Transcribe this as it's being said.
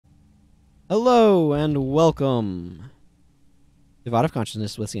Hello and welcome to VOD of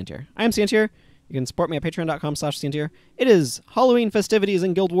Consciousness with Sientir. I am Sientir. You can support me at patreon.com/Sientir. It is Halloween festivities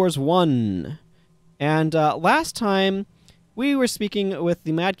in Guild Wars 1. And last time we were speaking with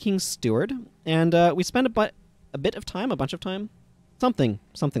the Mad King Steward, and we spent a bunch of time, something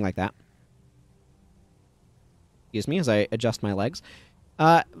like that. Excuse me as I adjust my legs.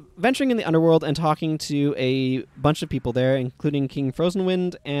 Venturing in the Underworld and talking to a bunch of people there, including King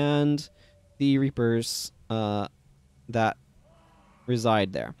Frozenwind and the Reapers that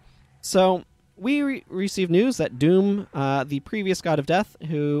reside there. So we received news that Doom, the previous god of death,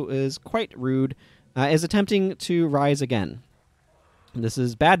 who is quite rude, is attempting to rise again. This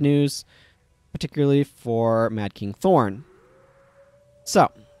is bad news, particularly for Mad King Thorn.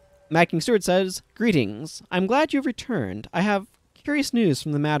 So, Mad King Steward says, "Greetings. I'm glad you've returned. I have curious news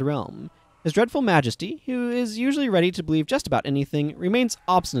from the Mad Realm. His dreadful majesty, who is usually ready to believe just about anything, remains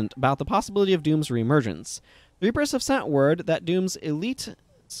obstinate about the possibility of Doom's reemergence. The Reapers have sent word that Doom's elite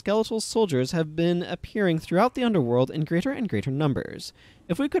skeletal soldiers have been appearing throughout the Underworld in greater and greater numbers.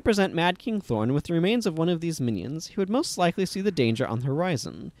 If we could present Mad King Thorn with the remains of one of these minions, he would most likely see the danger on the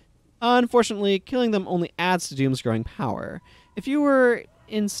horizon. Unfortunately, killing them only adds to Doom's growing power. If you were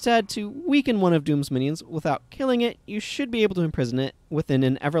instead to weaken one of Doom's minions without killing it, you should be able to imprison it within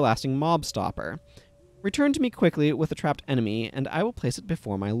an everlasting mob stopper. Return to me quickly with the trapped enemy, and I will place it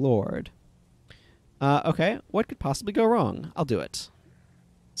before my lord." Okay, what could possibly go wrong? I'll do it.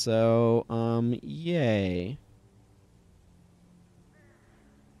 So, yay.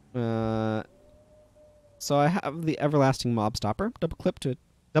 So I have the everlasting mob stopper. Double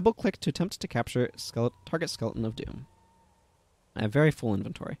click to attempt to capture target skeleton of Doom. I have very full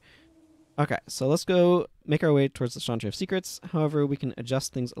inventory. Okay, so let's go make our way towards the Chantry of Secrets. However, we can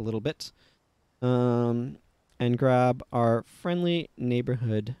adjust things a little bit. And grab our friendly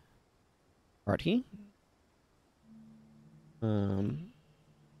neighborhood party.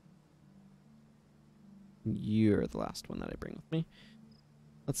 You're the last one that I bring with me.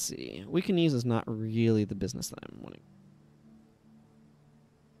 Let's see. Weaken-Ease is not really the business that I'm wanting.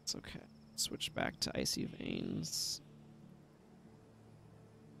 It's okay. Switch back to Icy Veins.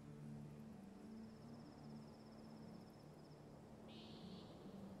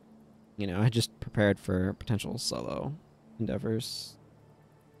 You know, I just prepared for potential solo endeavors,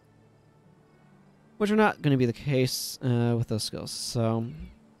 which are not going to be the case with those skills. So,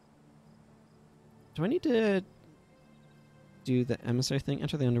 do I need to do the emissary thing?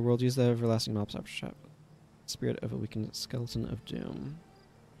 Enter the Underworld, use the everlasting mob stopper shot. Spirit of a weakened skeleton of Doom.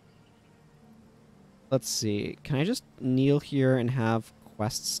 Let's see. Can I just kneel here and have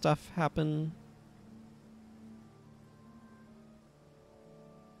quest stuff happen?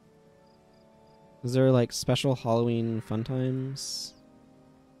 Is there, like, special Halloween fun times?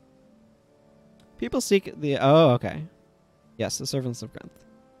 People seek the... Oh, okay. Yes, the Servants of Grenth.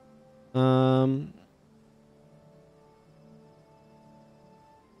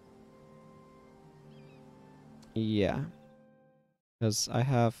 Yeah. Because I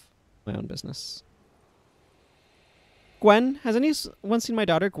have my own business. Gwen? Has anyone seen my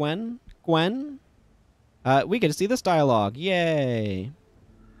daughter, Gwen? Gwen? We get to see this dialogue. Yay!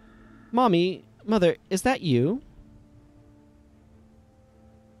 Mommy... Mother, is that you?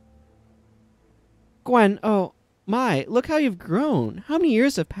 Gwen, oh, my, look how you've grown. How many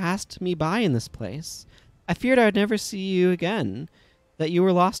years have passed me by in this place? I feared I would never see you again, that you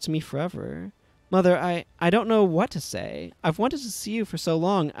were lost to me forever. Mother, I don't know what to say. I've wanted to see you for so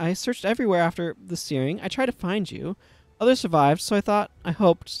long. I searched everywhere after the searing. I tried to find you. Others survived, so I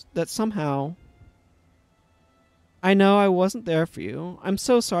hoped that somehow... I know I wasn't there for you. I'm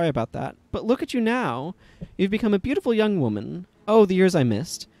so sorry about that. But look at you now. You've become a beautiful young woman. Oh, the years I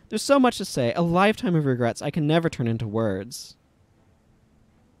missed. There's so much to say, a lifetime of regrets I can never turn into words.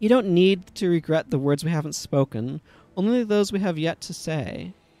 You don't need to regret the words we haven't spoken, only those we have yet to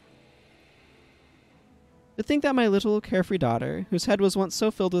say. To think that my little carefree daughter, whose head was once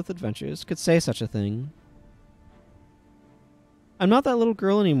so filled with adventures, could say such a thing. I'm not that little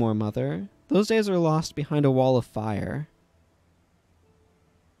girl anymore, Mother. Those days are lost behind a wall of fire.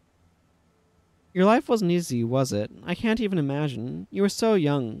 Your life wasn't easy, was it? I can't even imagine. You were so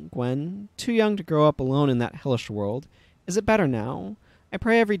young, Gwen. Too young to grow up alone in that hellish world. Is it better now? I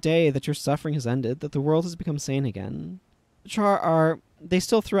pray every day that your suffering has ended, that the world has become sane again. The Char they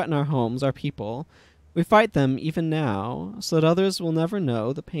still threaten our homes, our people. We fight them even now, so that others will never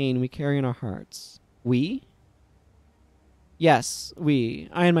know the pain we carry in our hearts. We? Yes, we,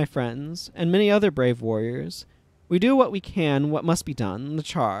 I and my friends, and many other brave warriors. We do what we can, what must be done. The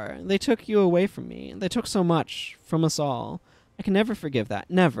Char, they took you away from me. They took so much from us all. I can never forgive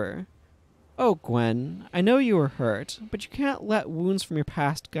that. Never. Oh, Gwen, I know you were hurt, but you can't let wounds from your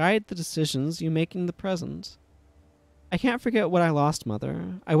past guide the decisions you make in the present. I can't forget what I lost,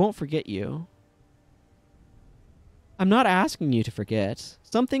 Mother. I won't forget you. I'm not asking you to forget.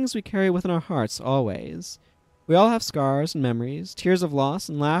 Some things we carry within our hearts always. We all have scars and memories, tears of loss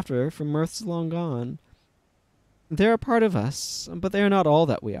and laughter from mirths long gone. They're a part of us, but they are not all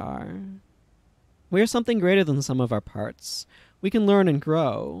that we are. We are something greater than the sum of our parts. We can learn and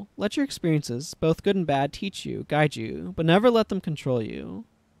grow. Let your experiences, both good and bad, teach you, guide you, but never let them control you.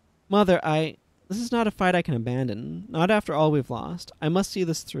 Mother, this is not a fight I can abandon. Not after all we've lost. I must see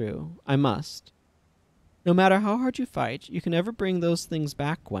this through. I must. No matter how hard you fight, you can never bring those things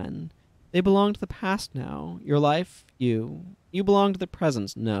back, Gwen. They belong to the past now. Your life, you. You belong to the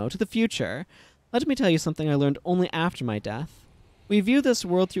present, no, to the future. Let me tell you something I learned only after my death. We view this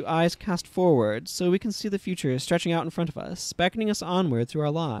world through eyes cast forward, so we can see the future stretching out in front of us, beckoning us onward through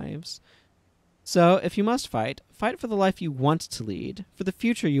our lives. So, if you must fight, fight for the life you want to lead, for the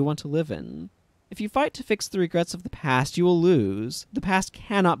future you want to live in. If you fight to fix the regrets of the past, you will lose. The past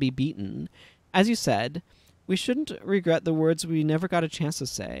cannot be beaten. As you said, we shouldn't regret the words we never got a chance to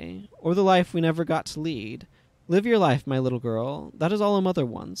say, or the life we never got to lead. Live your life, my little girl. That is all a mother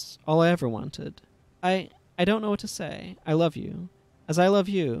wants, all I ever wanted. I don't know what to say. I love you. As I love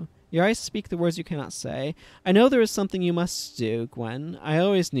you. Your eyes speak the words you cannot say. I know there is something you must do, Gwen. I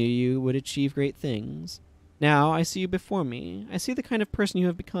always knew you would achieve great things. Now I see you before me. I see the kind of person you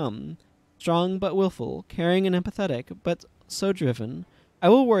have become. Strong but willful, caring and empathetic, but so driven. I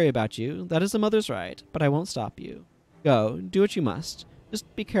will worry about you. That is a mother's right, but I won't stop you. Go, do what you must.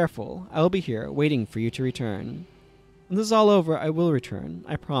 Just be careful. I will be here, waiting for you to return. When this is all over, I will return,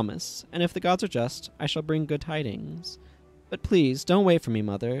 I promise, and if the gods are just, I shall bring good tidings. But please, don't wait for me,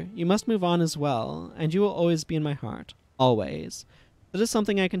 Mother. You must move on as well, and you will always be in my heart. Always. That is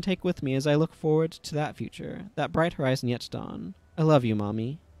something I can take with me as I look forward to that future, that bright horizon yet to dawn. I love you,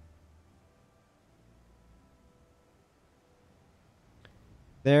 Mommy.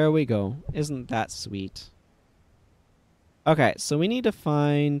 There we go. Isn't that sweet? Okay, so we need to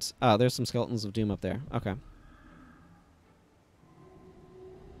find... Oh, there's some skeletons of doom up there. Okay.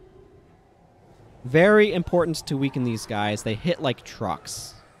 Very important to weaken these guys. They hit like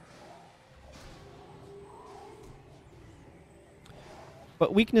trucks.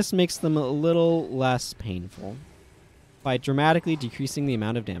 But weakness makes them a little less painful by dramatically decreasing the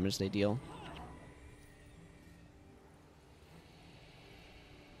amount of damage they deal.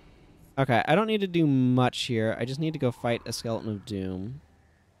 Okay, I don't need to do much here. I just need to go fight a skeleton of doom.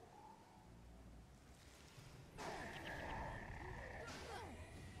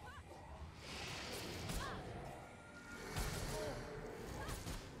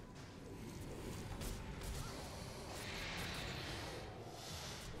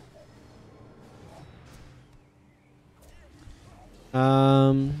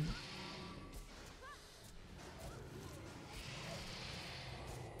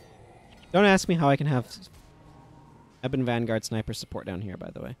 Don't ask me how I can have Ebon Vanguard Sniper support down here, by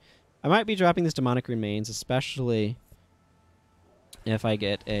the way. I might be dropping these demonic remains, especially if I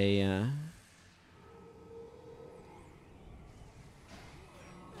get a...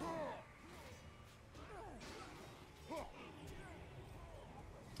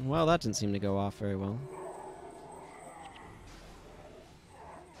 Well, that didn't seem to go off very well.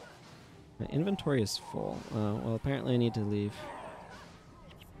 My inventory is full. Well, apparently I need to leave.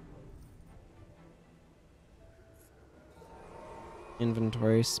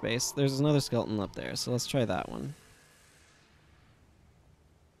 Inventory space. There's another skeleton up there, so let's try that one.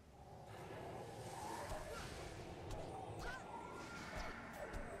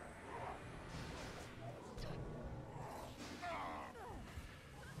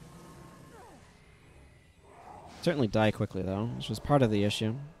 Certainly die quickly, though, which was part of the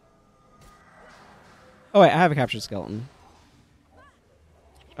issue. Oh, wait, I have a captured skeleton.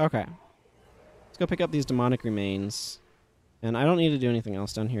 Okay. Let's go pick up these demonic remains. And I don't need to do anything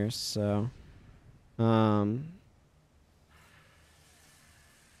else down here, so...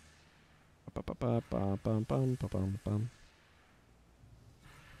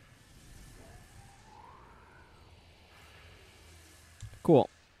 Cool.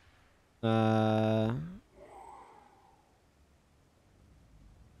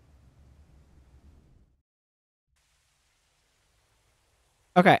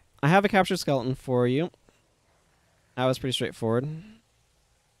 Okay, I have a captured skeleton for you. That was pretty straightforward.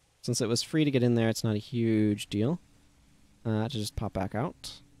 Since it was free to get in there, it's not a huge deal to just pop back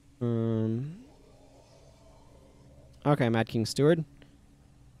out. Okay, Mad King Steward.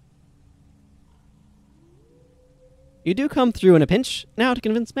 You do come through in a pinch, now to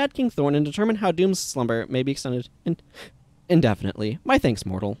convince Mad King Thorn and determine how Doom's slumber may be extended indefinitely. My thanks,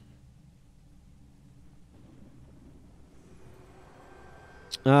 mortal.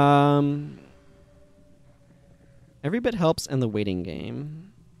 Every bit helps in the waiting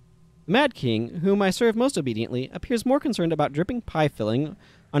game. The Mad King, whom I serve most obediently, appears more concerned about dripping pie filling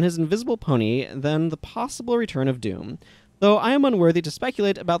on his invisible pony than the possible return of Doom. Though I am unworthy to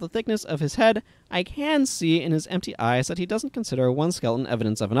speculate about the thickness of his head, I can see in his empty eyes that he doesn't consider one skeleton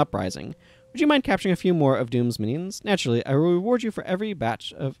evidence of an uprising. Would you mind capturing a few more of Doom's minions? Naturally, I will reward you for every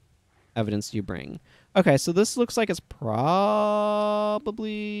batch of evidence you bring. Okay, so this looks like it's probably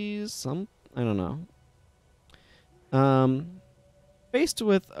some... I don't know. Faced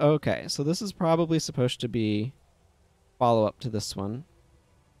with... Okay, so this is probably supposed to be follow-up to this one.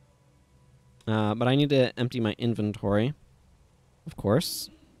 But I need to empty my inventory. Of course.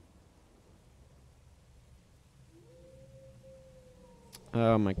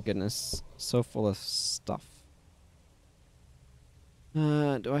 Oh my goodness. So full of stuff.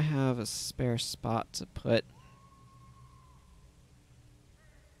 Do I have a spare spot to put?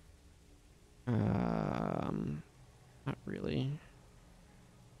 Not really.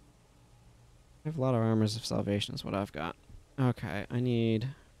 I have a lot of armors of salvation is what I've got. Okay, I need...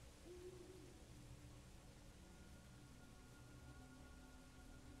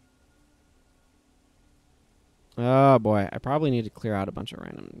 Oh boy, I probably need to clear out a bunch of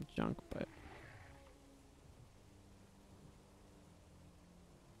random junk, but...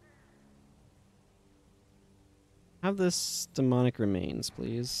 Have this demonic remains,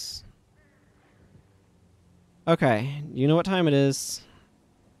 please. Okay, you know what time it is.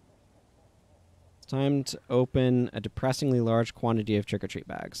 It's time to open a depressingly large quantity of trick-or-treat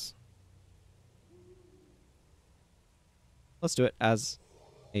bags. Let's do it as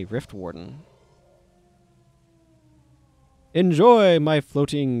a Rift Warden. Enjoy my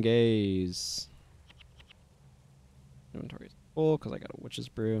floating gaze. Inventory's full because I got a witch's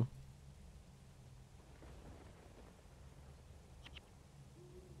brew.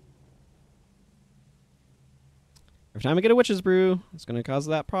 Every time I get a witch's brew, it's going to cause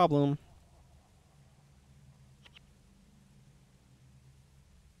that problem.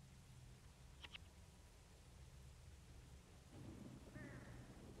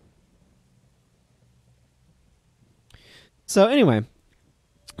 So anyway,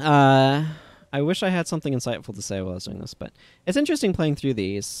 I wish I had something insightful to say while I was doing this, but it's interesting playing through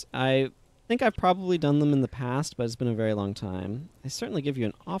these. I think I've probably done them in the past, but it's been a very long time. They certainly give you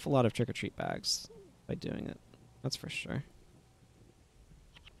an awful lot of trick-or-treat bags by doing it. That's for sure.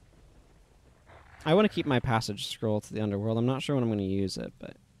 I want to keep my passage scroll to the Underworld. I'm not sure when I'm going to use it,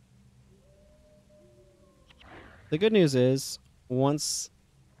 but... The good news is, once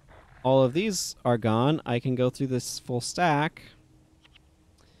all of these are gone, I can go through this full stack,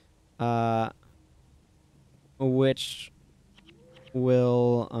 which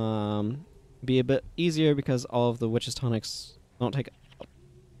will be a bit easier because all of the Witch's Tonics won't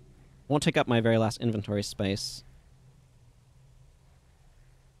take up my very last inventory space.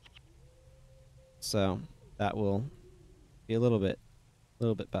 So that will be a little bit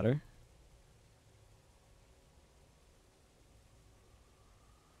better.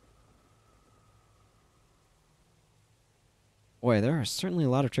 Boy, there are certainly a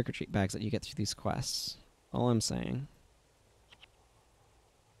lot of trick-or-treat bags that you get through these quests. All I'm saying.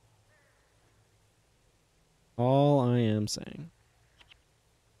 All I am saying.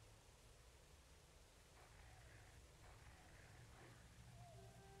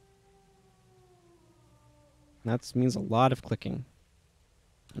 That means a lot of clicking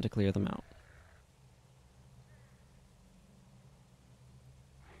to clear them out.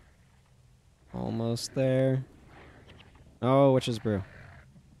 Almost there. Oh, witch's brew.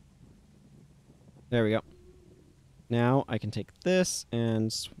 There we go. Now I can take this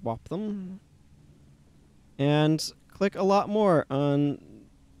and swap them. And click a lot more on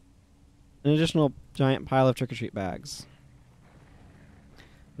an additional giant pile of trick-or-treat bags.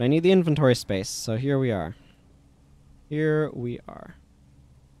 But I need the inventory space, so here we are. Here we are.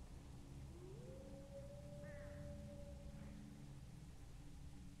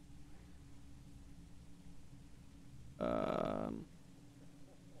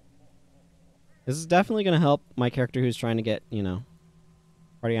 This is definitely going to help my character who's trying to get, you know,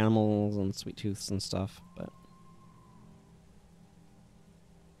 party animals and sweet tooths and stuff, but...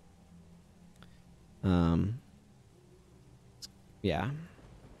 yeah.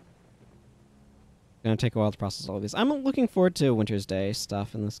 Gonna take a while to process all of these. I'm looking forward to Winter's Day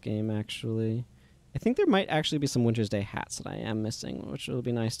stuff in this game, actually. I think there might actually be some Winter's Day hats that I am missing, which will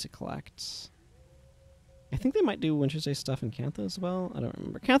be nice to collect. I think they might do Winter's Day stuff in Kantha as well. I don't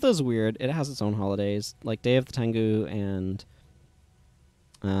remember. Kantha is weird. It has its own holidays, like Day of the Tengu and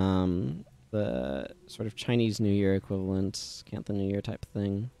the sort of Chinese New Year equivalent, Kantha New Year type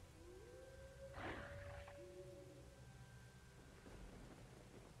thing.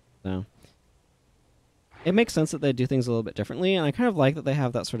 So it makes sense that they do things a little bit differently, and I kind of like that they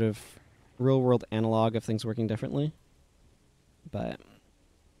have that sort of real-world analog of things working differently. But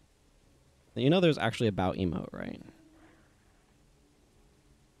you know there's actually a bow emote, right?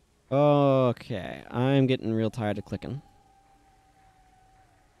 Okay, I'm getting real tired of clicking.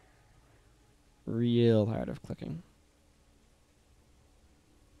 Real tired of clicking.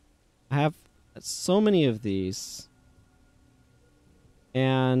 I have so many of these,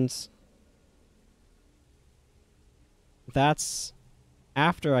 and that's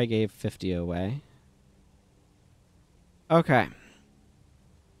after I gave 50 away. Okay.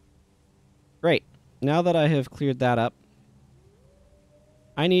 Great. Now that I have cleared that up,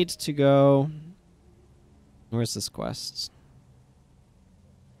 I need to go... Where's this quest?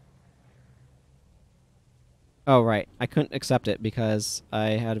 Oh, right. I couldn't accept it because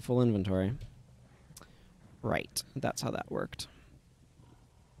I had full inventory. Right. That's how that worked.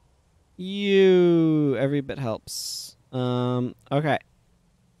 Every bit helps. Okay.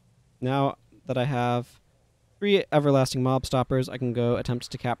 Now that I have 3 everlasting mob stoppers, I can go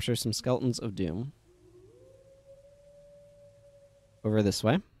attempt to capture some skeletons of doom. Over this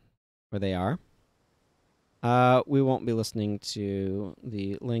way, where they are. We won't be listening to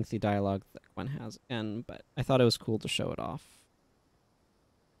the lengthy dialogue that Gwen has again, but I thought it was cool to show it off.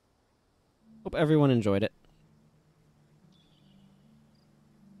 Hope everyone enjoyed it.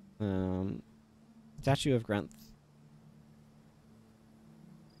 Statue of Grenth.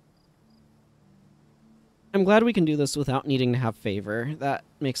 I'm glad we can do this without needing to have favor. That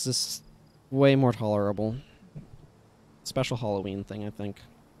makes this way more tolerable. Special Halloween thing, I think.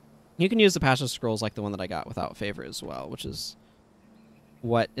 You can use the passive scrolls like the one that I got without favor as well, which is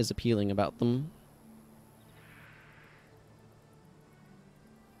what is appealing about them.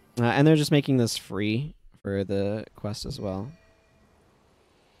 And they're just making this free for the quest as well.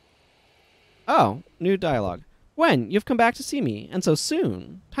 Oh, new dialogue. Gwen, you've come back to see me, and so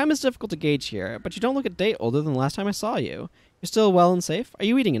soon. Time is difficult to gauge here, but you don't look a day older than the last time I saw you. You're still well and safe? Are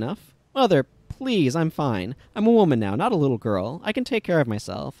you eating enough? Mother, please, I'm fine. I'm a woman now, not a little girl. I can take care of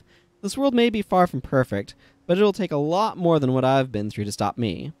myself. This world may be far from perfect, but it'll take a lot more than what I've been through to stop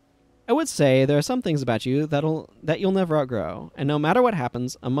me. I would say there are some things about you that you'll never outgrow, and no matter what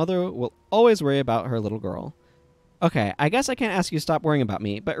happens, a mother will always worry about her little girl. Okay, I guess I can't ask you to stop worrying about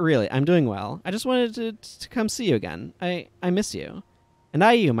me, but really, I'm doing well. I just wanted to come see you again. I miss you. And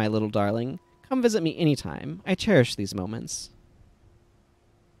you, my little darling. Come visit me anytime. I cherish these moments.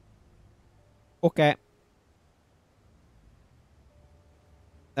 Okay.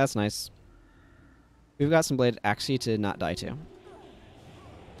 That's nice. We've got some bladed axi to not die to.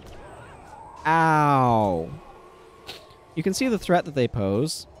 Ow. You can see the threat that they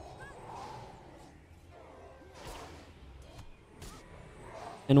pose.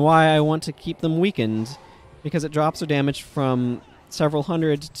 And why I want to keep them weakened, because it drops their damage from several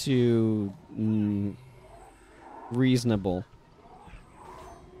hundred to reasonable.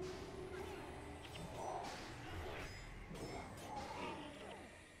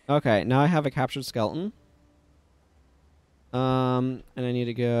 Okay, now I have a captured skeleton. And I need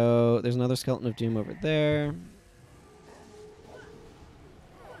to go... There's another skeleton of doom over there.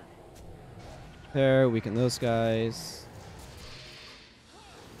 There, weaken those guys.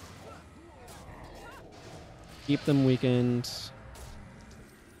 Keep them weakened.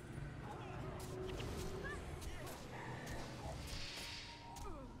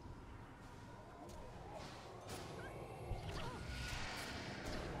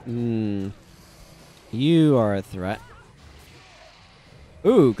 You are a threat.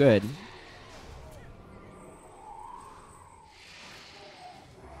 Ooh, good.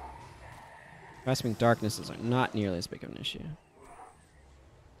 Grasping darknesses are not nearly as big of an issue.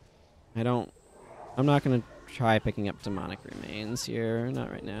 I'm not going to try picking up demonic remains here.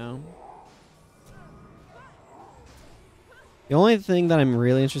 Not right now. The only thing that I'm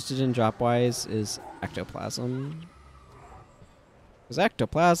really interested in drop-wise is ectoplasm. Because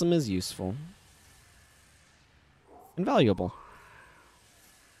ectoplasm is useful. And valuable.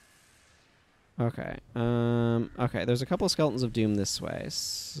 Okay. Okay, there's a couple of skeletons of doom this way,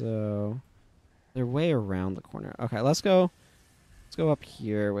 so they're way around the corner. Okay, let's go up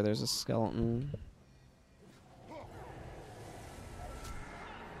here where there's a skeleton.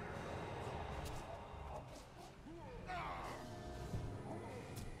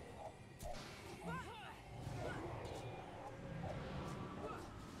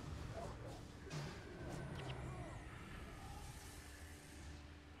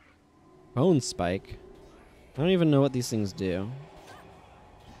 Bone spike. I don't even know what these things do.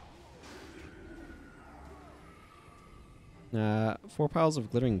 4 piles of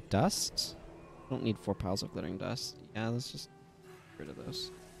glittering dust? Don't need 4 piles of glittering dust. Yeah, let's just get rid of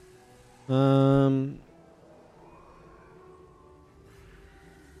those.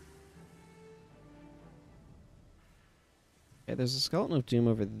 Okay, there's a skeleton of doom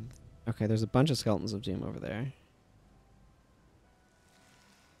over okay, there's a bunch of skeletons of doom over there.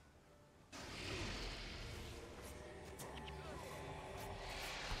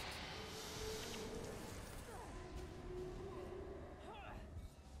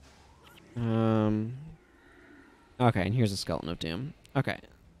 Okay, and here's a skeleton of doom. Okay.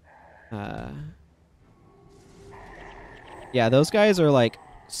 Yeah, those guys are like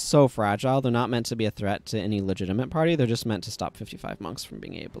so fragile. They're not meant to be a threat to any legitimate party. They're just meant to stop 55 monks from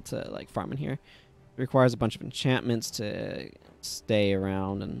being able to like farm in here. It requires a bunch of enchantments to stay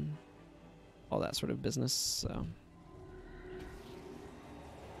around and all that sort of business. So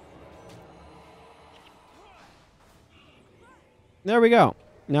there we go.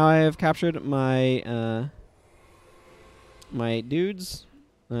 Now I have captured my my dudes.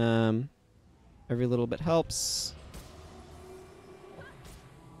 Every little bit helps.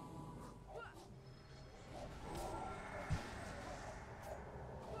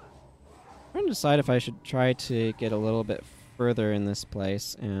 I'm trying to decide if I should try to get a little bit further in this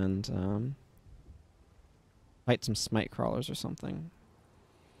place and fight some smite crawlers or something.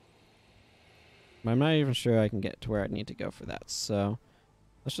 But I'm not even sure I can get to where I need to go for that. So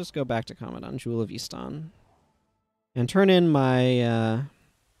let's just go back to Commandant Jewel of Easton and turn in my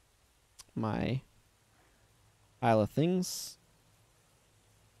my pile of things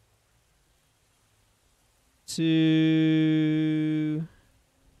to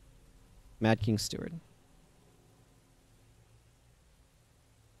Mad King Steward.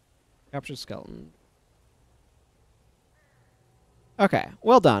 Capture skeleton. Okay,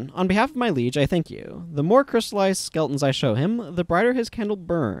 well done. On behalf of my liege, I thank you. The more crystallized skeletons I show him, the brighter his candle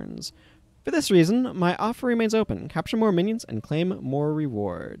burns. For this reason, my offer remains open. Capture more minions and claim more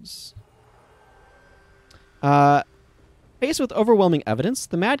rewards. Faced with overwhelming evidence,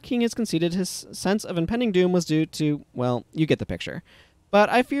 the Mad King has conceded his sense of impending doom was due to, well, you get the picture. But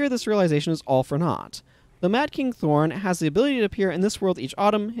I fear this realization is all for naught. Though Mad King Thorn has the ability to appear in this world each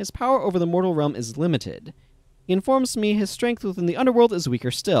autumn, his power over the mortal realm is limited. He informs me his strength within the underworld is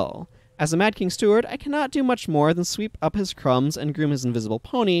weaker still. As a Mad King steward, I cannot do much more than sweep up his crumbs and groom his invisible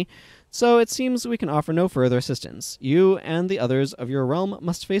pony, so it seems we can offer no further assistance. You and the others of your realm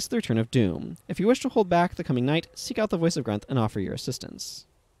must face the return of doom. If you wish to hold back the coming night, seek out the voice of Grenth and offer your assistance.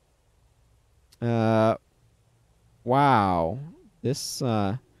 Wow. This,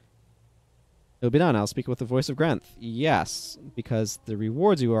 it'll be done. I'll speak with the voice of Grenth. Yes, because the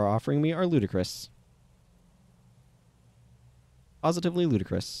rewards you are offering me are ludicrous. Positively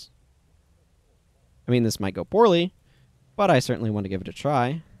ludicrous. I mean, this might go poorly, but I certainly want to give it a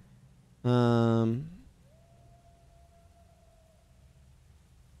try.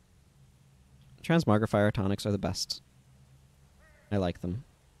 Transmogrifier tonics are the best. I like them.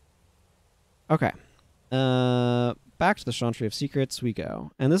 Okay. Back to the Chantry of Secrets we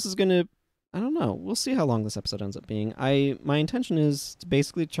go. And this is going to... I don't know. We'll see how long this episode ends up being. My intention is to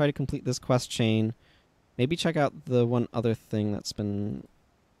basically try to complete this quest chain. Maybe check out the one other thing that's been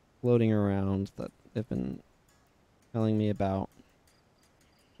floating around that they've been telling me about.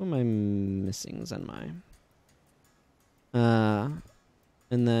 What am I missing, Zenmai? And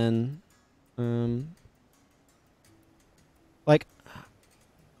then, like,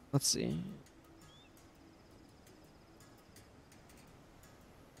 let's see.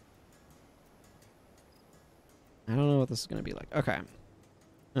 I don't know what this is going to be like. Okay.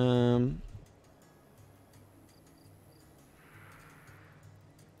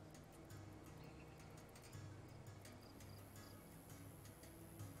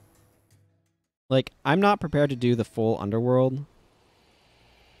 Like, I'm not prepared to do the full Underworld,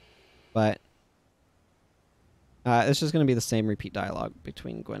 but it's just going to be the same repeat dialogue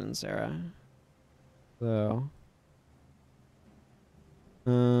between Gwen and Sarah. So,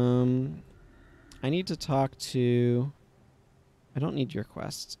 I need to talk to... I don't need your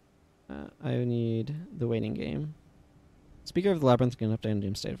quest. I need the waiting game. Speaker of the Labyrinth can update on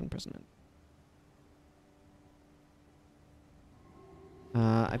Doom's state of imprisonment.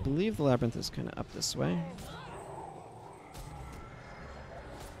 I believe the Labyrinth is kind of up this way.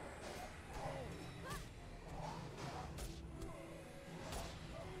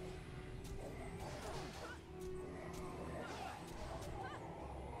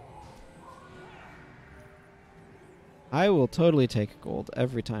 I will totally take gold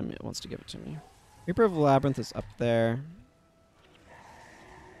every time it wants to give it to me. Reaper of the Labyrinth is up there.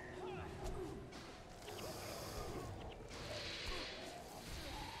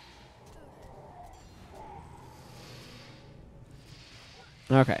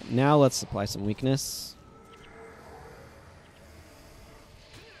 Okay, now let's supply some weakness.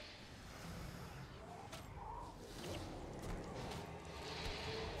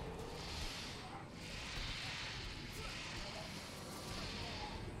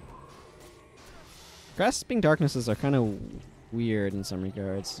 Grasping darknesses are kind of weird in some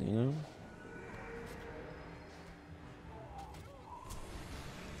regards, you know?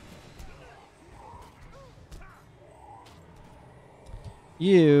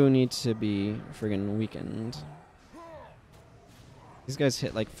 You need to be friggin' weakened. These guys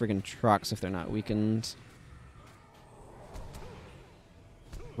hit like friggin' trucks if they're not weakened.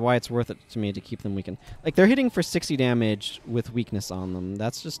 Why it's worth it to me to keep them weakened. Like, they're hitting for 60 damage with weakness on them.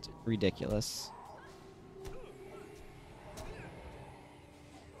 That's just ridiculous.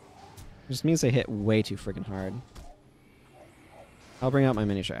 Just means they hit way too friggin' hard. I'll bring out my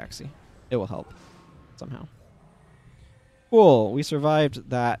miniature Axie. It will help. Somehow. Cool. We survived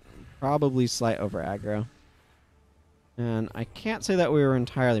that probably slight over aggro. And I can't say that we were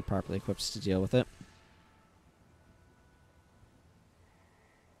entirely properly equipped to deal with it.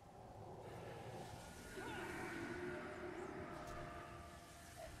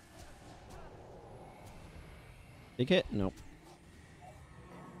 Big hit? Nope.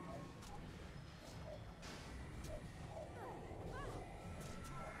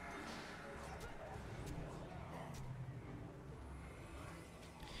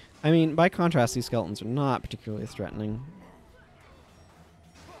 I mean, by contrast, these skeletons are not particularly threatening.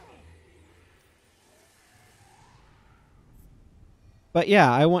 But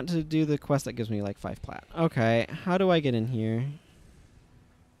yeah, I want to do the quest that gives me like 5 plat. Okay, how do I get in here?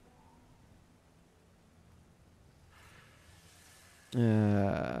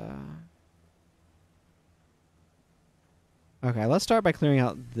 Okay, let's start by clearing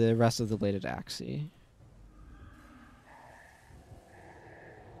out the rest of the bladed Axie.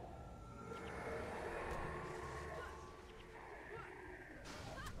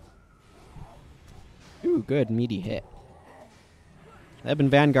 Ooh, good, meaty hit. Ebb and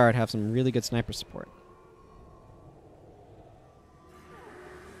Vanguard have some really good sniper support.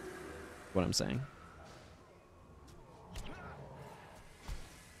 What I'm saying.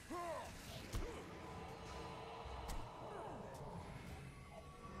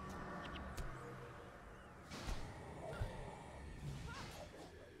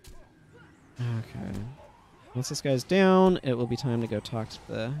 Okay. Once this guy's down, it will be time to go talk to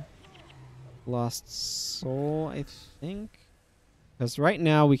the Lost Soul, I think. Because right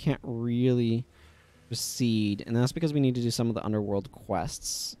now we can't really proceed, and that's because we need to do some of the Underworld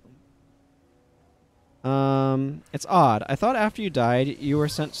quests. It's odd. I thought after you died, you were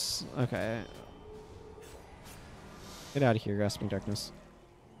sent... Okay. Get out of here, Grasping Darkness.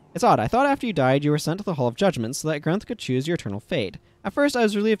 It's odd. I thought after you died, you were sent to the Hall of Judgment so that Grenth could choose your eternal fate. At first, I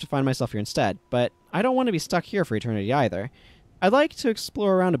was relieved to find myself here instead, but I don't want to be stuck here for eternity either. I'd like to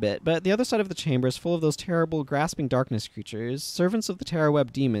explore around a bit, but the other side of the chamber is full of those terrible grasping darkness creatures, servants of the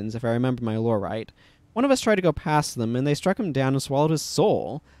Terrorweb demons, if I remember my lore right. One of us tried to go past them, and they struck him down and swallowed his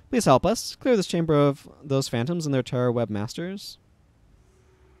soul. Please help us. Clear this chamber of those phantoms and their Terrorweb masters.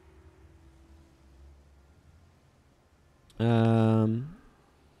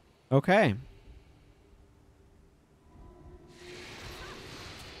 Okay.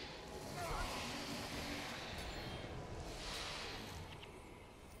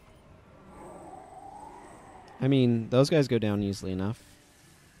 I mean, those guys go down easily enough.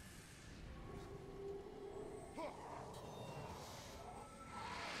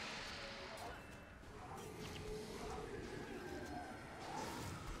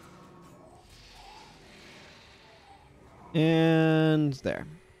 And there.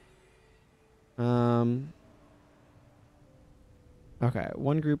 Okay,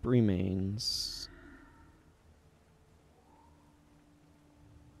 one group remains.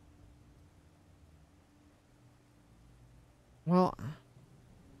 Well.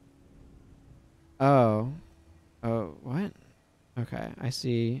 Oh. Oh, what? Okay, I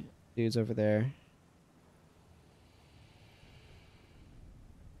see dudes over there.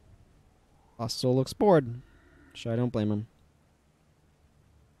 Lost Soul looks bored. Sure, I don't blame him.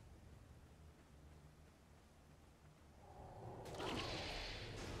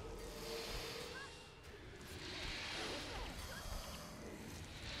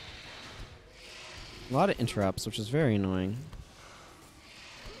 A lot of interrupts, which is very annoying.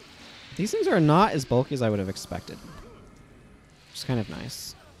 These things are not as bulky as I would have expected. It's kind of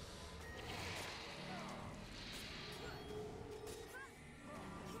nice.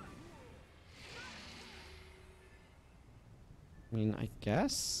 I mean, I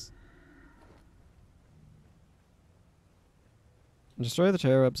guess. Destroy the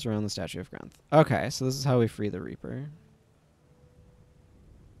terror webs around the Statue of Granth. Okay, so this is how we free the Reaper.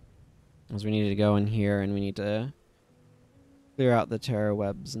 As we need to go in here and we need to clear out the terror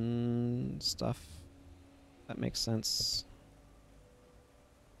webs and stuff. That makes sense.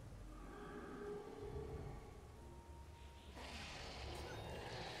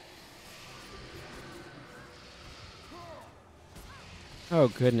 Oh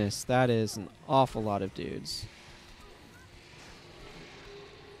goodness, that is an awful lot of dudes.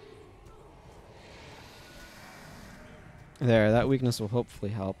 There, that weakness will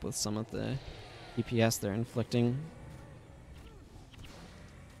hopefully help with some of the DPS they're inflicting.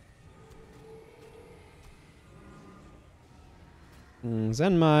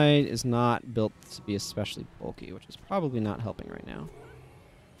 Zenmai is not built to be especially bulky, which is probably not helping right now.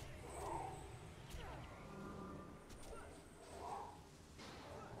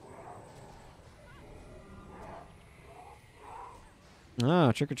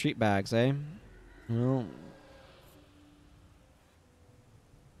 Oh, trick-or-treat bags, eh? Well,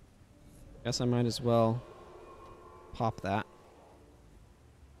 guess I might as well pop that.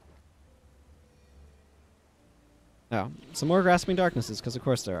 Oh, some more grasping darknesses, because of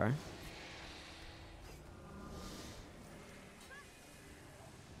course there are.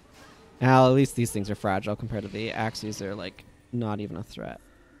 Well, at least these things are fragile compared to the axes. They're, like, not even a threat.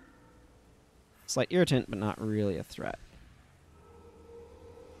 Slight irritant, but not really a threat.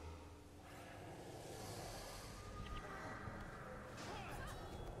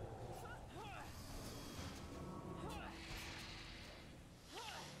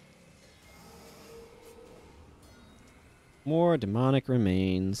 More demonic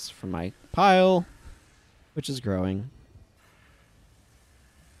remains from my pile, which is growing.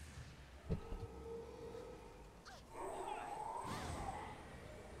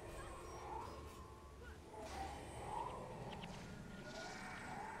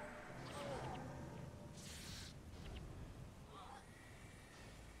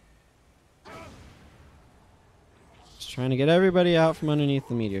 Just trying to get everybody out from underneath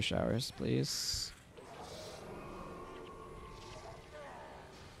the meteor showers, please.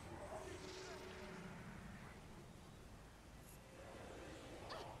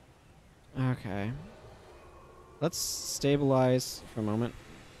 Okay. Let's stabilize for a moment.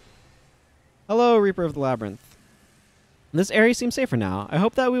 Hello, Reaper of the Labyrinth. This area seems safer now. I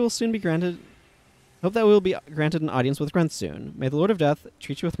hope that we will soon be granted. Hope that we will be granted an audience with Grenth soon. May the Lord of Death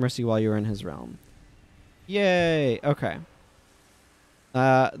treat you with mercy while you are in his realm. Yay! Okay.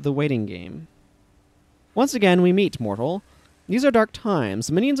 The waiting game. Once again, we meet, mortal. These are dark times.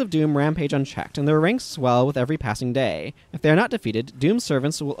 The minions of Doom rampage unchecked, and their ranks swell with every passing day. If they are not defeated, Doom's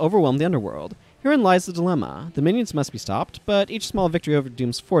servants will overwhelm the Underworld. Herein lies the dilemma. The minions must be stopped, but each small victory over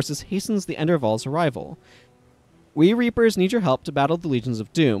Doom's forces hastens the End of All's arrival. We Reapers need your help to battle the legions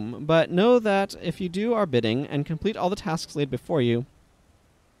of Doom, but know that if you do our bidding and complete all the tasks laid before you,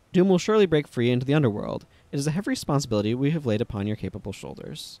 Doom will surely break free into the Underworld. It is a heavy responsibility we have laid upon your capable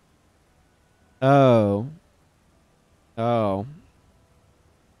shoulders. Oh. Oh.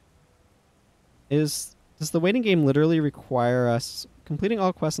 Does the waiting game literally require us completing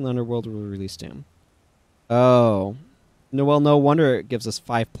all quests in the Underworld will release Doom? Oh. No, well, no wonder it gives us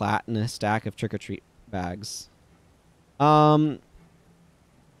 5 plat and a stack of trick-or-treat bags.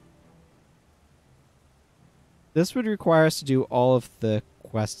 This would require us to do all of the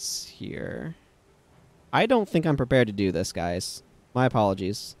quests here. I don't think I'm prepared to do this, guys. My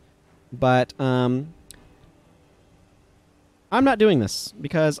apologies. But, I'm not doing this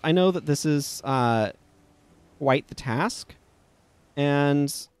because I know that this is quite the task,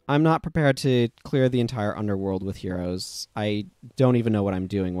 and I'm not prepared to clear the entire Underworld with heroes. I don't even know what I'm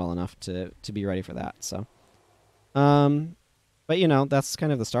doing well enough to be ready for that. So, but you know, that's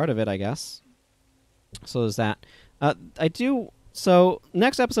kind of the start of it, I guess. So there's that. So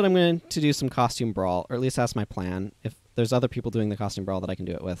next episode, I'm going to do some costume brawl, or at least that's my plan. If there's other people doing the costume brawl that I can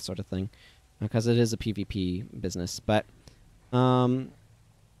do it with, sort of thing, because it is a PvP business, but.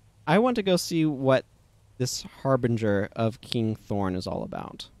 I want to go see what this Harbinger of King Thorn is all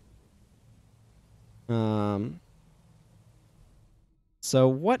about. So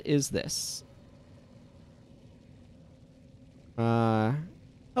what is this?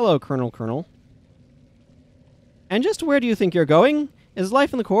 Hello, Colonel. And just where do you think you're going? Is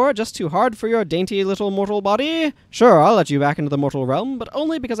life in the core just too hard for your dainty little mortal body? Sure, I'll let you back into the mortal realm, but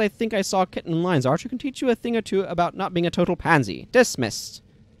only because I think I saw Kitten Lines Arch who can teach you a thing or two about not being a total pansy. Dismissed.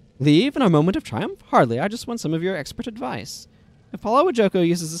 Leave in a moment of triumph? Hardly, I just want some of your expert advice. If Palawa Joko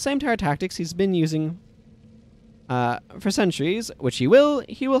uses the same terror tactics he's been using for centuries, which he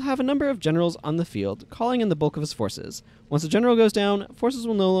will have a number of generals on the field, calling in the bulk of his forces. Once the general goes down, forces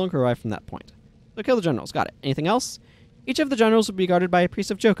will no longer arrive from that point. So kill the generals, got it. Anything else? Each of the generals will be guarded by a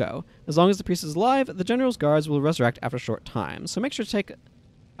priest of Joko. As long as the priest is alive, the general's guards will resurrect after a short time, so make sure to take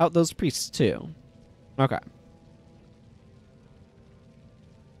out those priests too. Okay.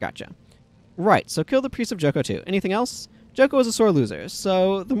 Gotcha. Right, so kill the priest of Joko too. Anything else? Joko is a sore loser,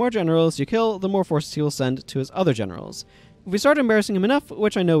 so the more generals you kill, the more forces he will send to his other generals. If we start embarrassing him enough,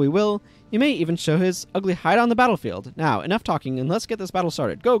 which I know we will, he may even show his ugly hide on the battlefield. Now, enough talking, and let's get this battle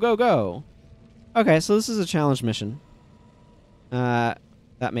started. Go, go, go! Okay, so this is a challenge mission. That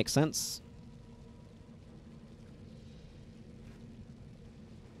makes sense.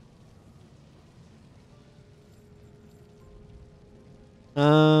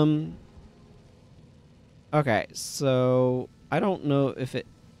 Okay, so I don't know if it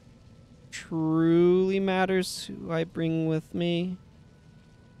truly matters who I bring with me.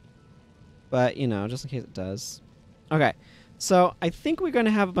 But, you know, just in case it does. Okay, so I think we're going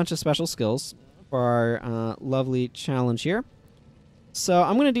to have a bunch of special skills for our lovely challenge here. So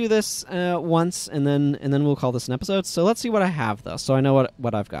I'm going to do this once, and then we'll call this an episode. So let's see what I have, though, so I know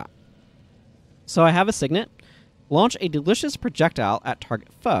what I've got. So I have a signet. Launch a delicious projectile at target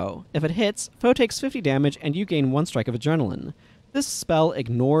foe. If it hits, foe takes 50 damage, and you gain 1 strike of adrenaline. This spell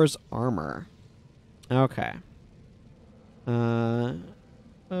ignores armor. Okay. Oh,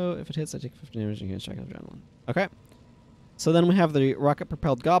 if it hits, I take 50 damage and you gain 1 strike of adrenaline. Okay. So then we have the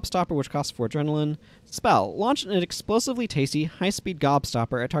rocket-propelled gobstopper, which costs 4 adrenaline. Spell. Launch an explosively tasty, high-speed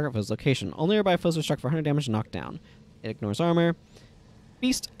gobstopper at target foe's location. All nearby foes are struck for 100 damage and knocked down. It ignores armor.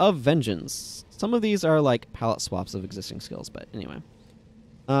 Feast of Vengeance. Some of these are like palette swaps of existing skills, but anyway.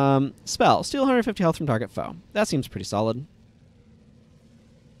 Spell. Steal 150 health from target foe. That seems pretty solid.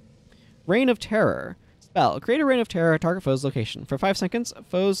 Reign of Terror. Spell. Create a Reign of Terror at target foe's location. For 5 seconds,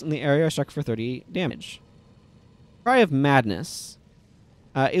 foes in the area are struck for 30 damage. Cry of Madness.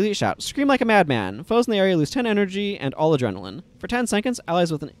 Elite Shout. Scream like a madman. Foes in the area lose 10 energy and all adrenaline. For 10 seconds,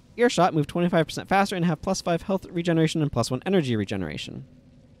 allies with an earshot move 25% faster and have +5 health regeneration and +1 energy regeneration.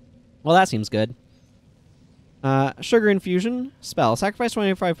 Well, that seems good. Sugar Infusion. Spell. Sacrifice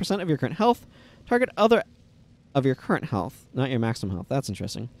 25% of your current health. Target other of your current health, not your maximum health. That's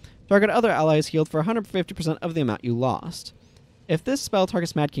interesting. Target other allies healed for 150% of the amount you lost. If this spell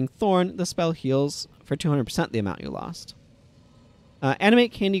targets Mad King Thorn, the spell heals for 200% the amount you lost.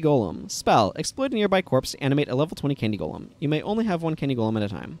 Animate Candy Golem. Spell. Exploit a nearby corpse to animate a level 20 Candy Golem. You may only have 1 Candy Golem at a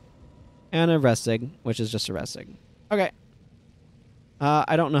time. And a Res Sig, which is just a Res Sig. Okay.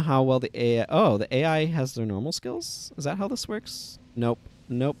 I don't know how well the AI... Oh, the AI has their normal skills? Is that how this works? Nope.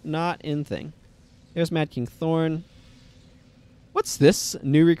 Nope, not in thing. There's Mad King Thorn. What's this?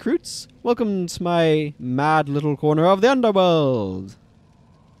 New recruits? Welcome to my mad little corner of the Underworld.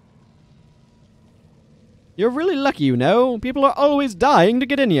 You're really lucky, you know. People are always dying to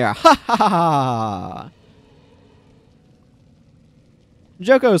get in here. Ha ha ha ha!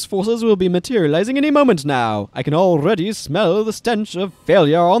 Joko's forces will be materializing any moment now. I can already smell the stench of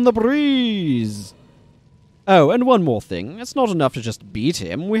failure on the breeze. Oh, and one more thing. It's not enough to just beat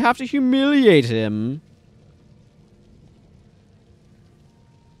him. We have to humiliate him.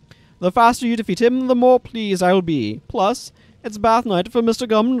 The faster you defeat him, the more pleased I'll be. Plus, it's bath night for Mr.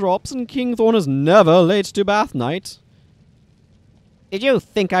 Gumdrops, and King Thorn is never late to bath night. Did you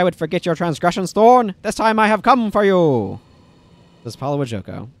think I would forget your transgressions, Thorn? This time I have come for you. Says Palawa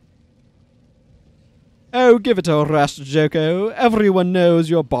Joko. Oh, give it a rest, Joko. Everyone knows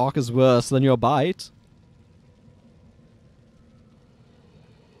your bark is worse than your bite.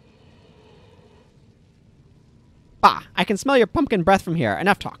 Bah! I can smell your pumpkin breath from here.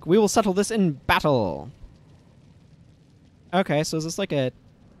 Enough talk. We will settle this in battle. Okay, so is this like a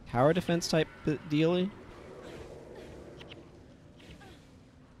tower defense type dealy?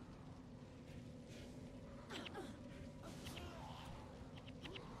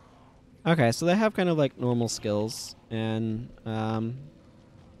 Okay, so they have kind of like normal skills, and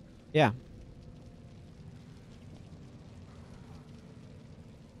yeah.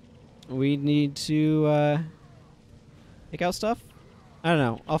 We need to take out stuff? I don't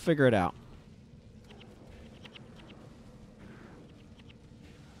know. I'll figure it out.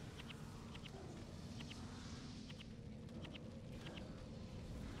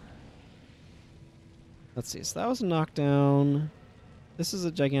 Let's see. So that was a knockdown. This is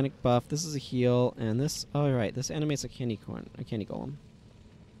a gigantic buff. This is a heal, and this. Oh right, this animates a candy golem. The candy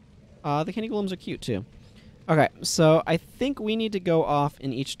golems are cute too. Okay, so I think we need to go off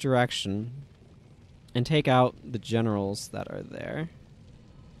in each direction and take out the generals that are there.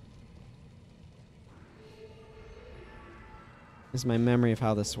 This is my memory of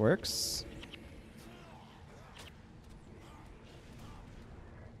how this works.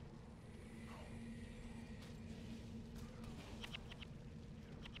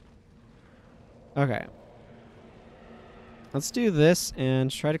 Okay. Let's do this and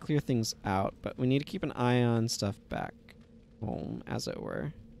try to clear things out, but we need to keep an eye on stuff back home, as it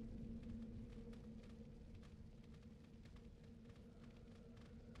were.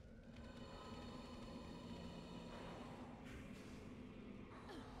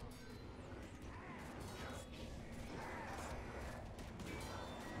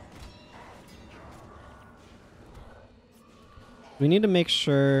 We need to make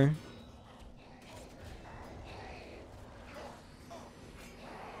sure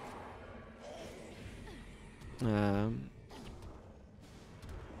a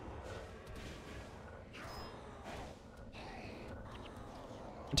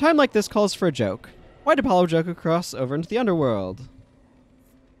time like this calls for a joke. Why did Palawa Joko cross over into the Underworld?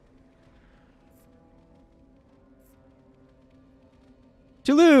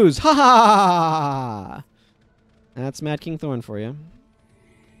 To lose! Ha ha! That's Mad King Thorn for you.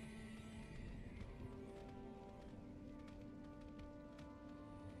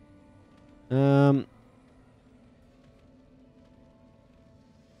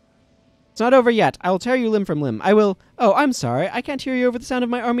 It's not over yet. I will tear you limb from limb. I will. Oh, I'm sorry. I can't hear you over the sound of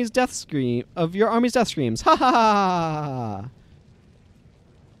my army's death scream. Of your army's death screams. Ha ha ha!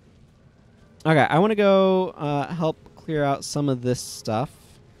 Okay, I want to go help clear out some of this stuff.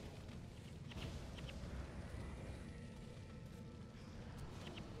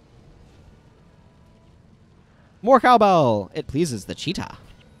 More cowbell! It pleases the cheetah.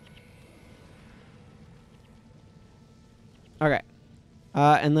 Okay.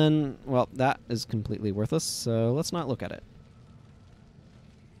 And then, well, that is completely worthless, so let's not look at it.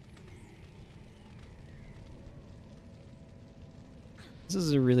 This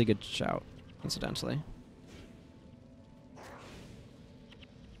is a really good shout, incidentally.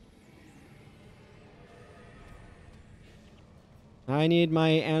 I need my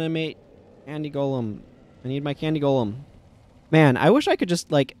animate candy golem. I need my candy golem. Man, I wish I could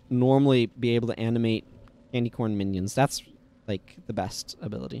just, like, normally be able to animate candy corn minions. That's, like, the best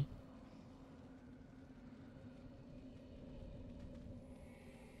ability.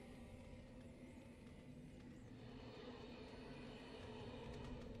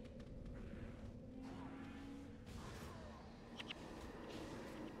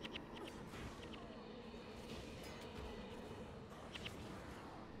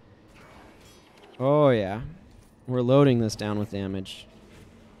 Oh, yeah. We're loading this down with damage.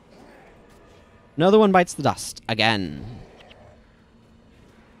 Another one bites the dust. Again.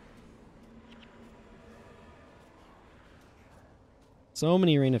 So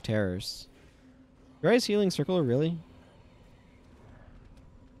many Reign of Terrors. Your eyes healing circle, really?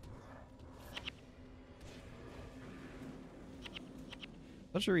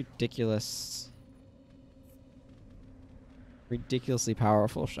 Such a ridiculously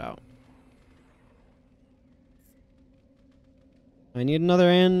powerful shout. I need another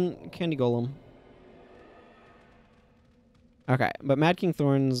candy golem. Okay, but Mad King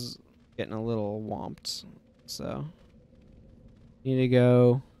Thorn's getting a little whomped, so need to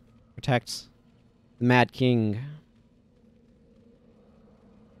go protect the Mad King.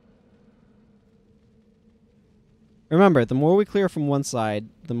 Remember, the more we clear from one side,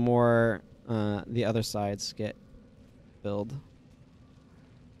 the more the other sides get filled.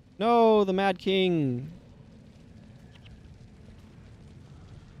 No, the Mad King!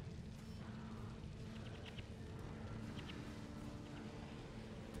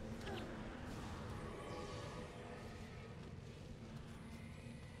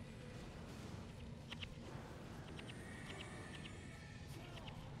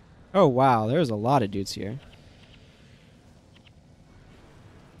 Oh wow, there's a lot of dudes here.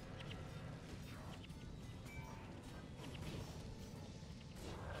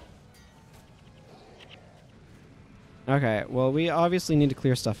 Okay, well, we obviously need to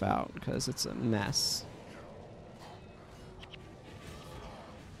clear stuff out because it's a mess.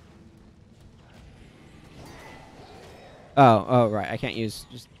 Oh, right. I can't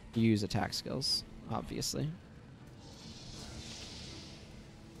just use attack skills, obviously.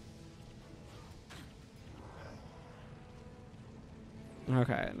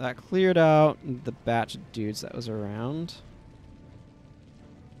 Okay, that cleared out the batch of dudes that was around.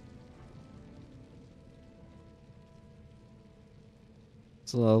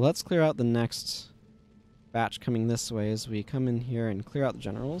 So let's clear out the next batch coming this way as we come in here and clear out the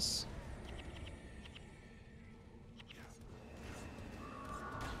generals.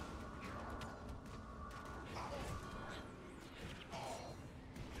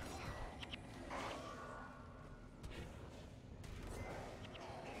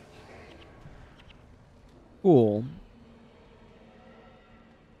 Cool.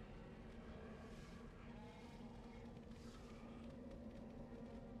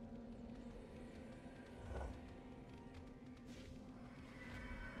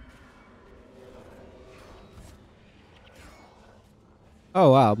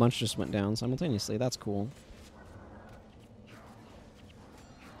 Oh wow, a bunch just went down simultaneously. That's cool.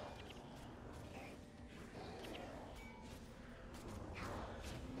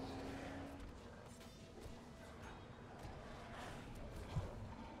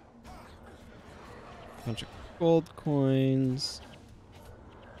 Bunch of gold coins.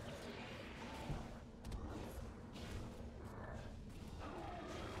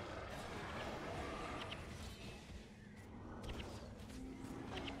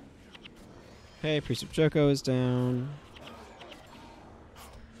 Okay, Priest of Joko is down.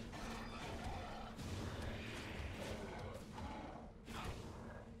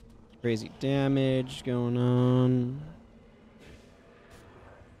 Crazy damage going on.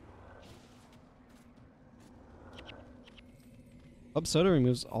 Club Soda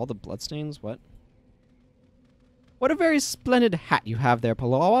removes all the bloodstains? What? What a very splendid hat you have there,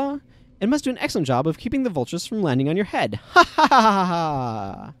 Palawa. It must do an excellent job of keeping the vultures from landing on your head. Ha ha ha ha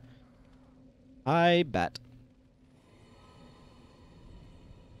ha! I bet.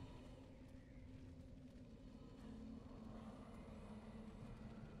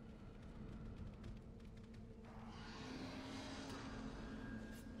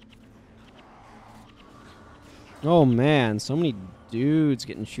 Oh man, so many dudes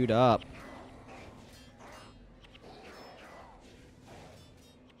getting chewed up.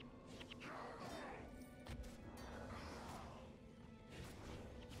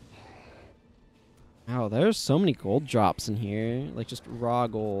 Wow, there's so many gold drops in here. Like, just raw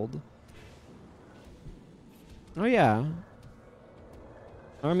gold. Oh, yeah.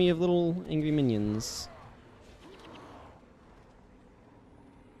 Army of little angry minions.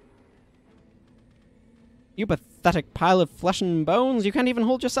 You pathetic pile of flesh and bones. You can't even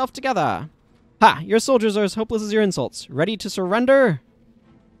hold yourself together. Ha! Your soldiers are as hopeless as your insults. Ready to surrender?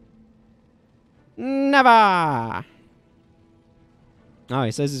 Never! Oh,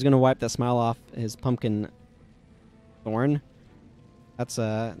 he says he's gonna wipe that smile off his pumpkin thorn.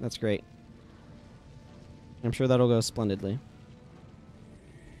 That's great. I'm sure that'll go splendidly.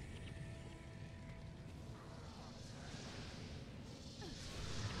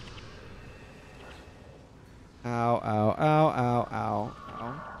 Ow, ow, ow, ow, ow,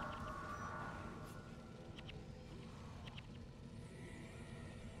 ow.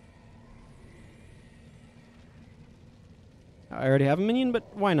 I already have a minion, but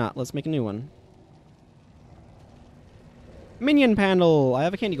why not? Let's make a new one. Minion panel! I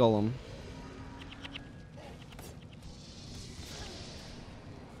have a candy golem.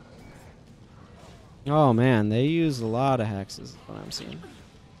 Oh man, they use a lot of hexes, is what I'm seeing.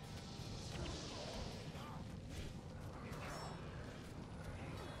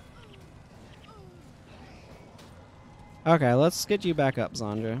 Okay, let's get you back up,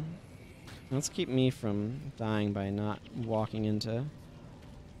 Zandra. Let's keep me from dying by not walking into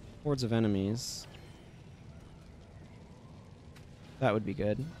hordes of enemies. That would be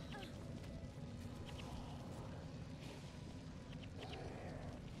good.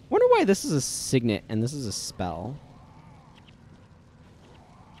 Wonder why this is a signet and this is a spell.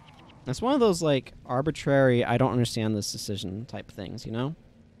 That's one of those, like, arbitrary, I don't understand this decision type things, you know?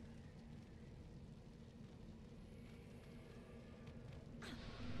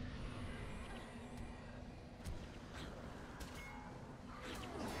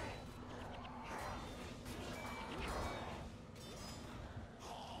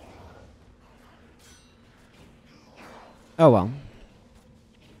 Oh well.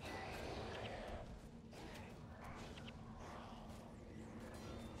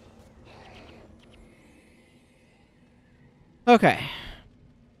 Okay.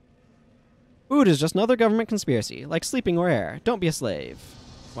 Food is just another government conspiracy, like sleeping or air. Don't be a slave.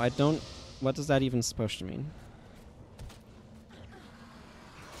 What does that even supposed to mean?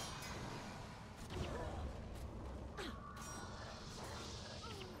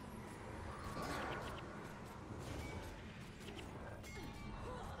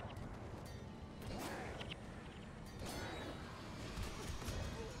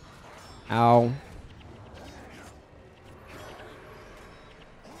 Ow.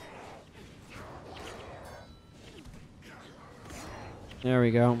 There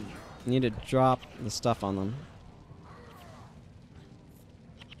we go. Need to drop the stuff on them.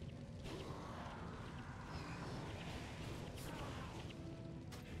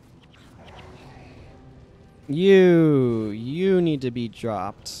 You need to be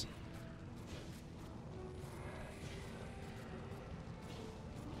dropped.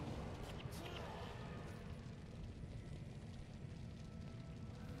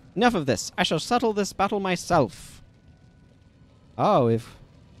 Enough of this. I shall settle this battle myself. Oh, if...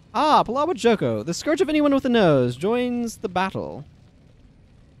 Ah, Palawa Joko, the scourge of anyone with a nose, joins the battle.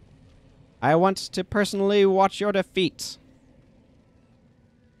 I want to personally watch your defeat.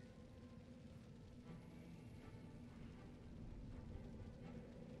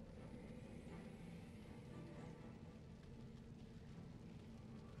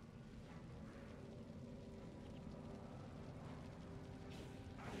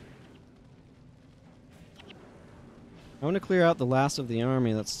 I want to clear out the last of the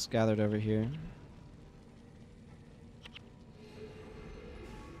army that's gathered over here.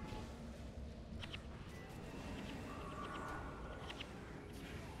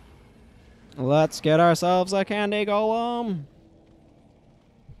 Let's get ourselves a candy golem.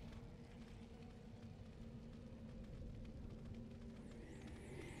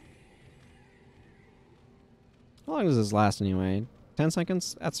 How long does this last anyway? 10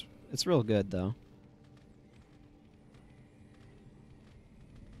 seconds? It's real good though.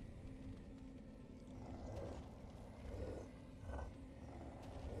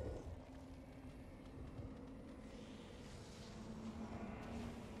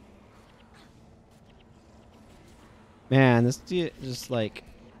 Man, this just like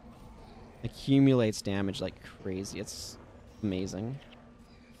accumulates damage like crazy. It's amazing.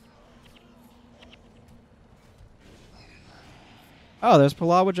 Oh, there's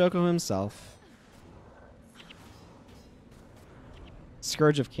Palawa Joko himself.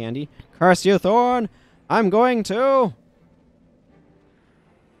 Scourge of Candy. Curse you, Thorn! I'm going to...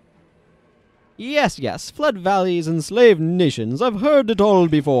 Yes, yes, flood valleys, enslaved nations. I've heard it all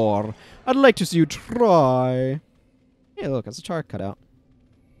before. I'd like to see you try. Hey, look, it's a chart cutout.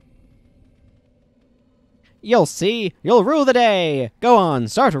 You'll see. You'll rue the day. Go on,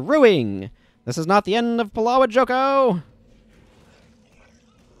 start ruing. This is not the end of Palawa Joko.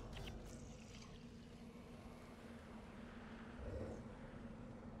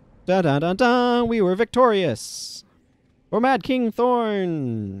 Da da da da. We were victorious. For Mad King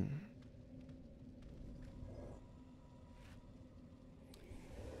Thorn.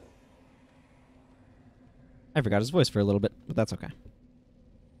 I forgot his voice for a little bit, but that's okay.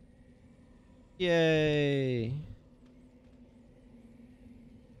 Yay.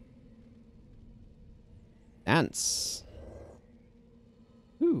 Dance.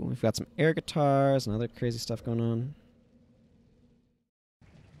 Ooh, we've got some air guitars and other crazy stuff going on.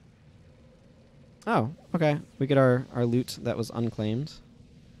 Oh, okay. We get our loot that was unclaimed.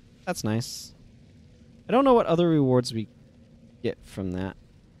 That's nice. I don't know what other rewards we get from that.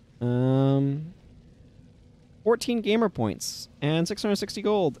 14 gamer points and 660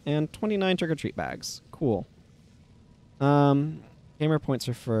 gold and 29 trick-or-treat bags. Cool. Gamer points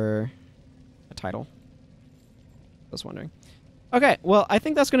are for a title. I was wondering. Okay, well, I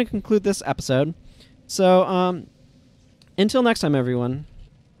think that's going to conclude this episode. So, until next time, everyone,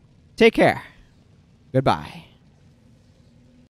 take care. Goodbye.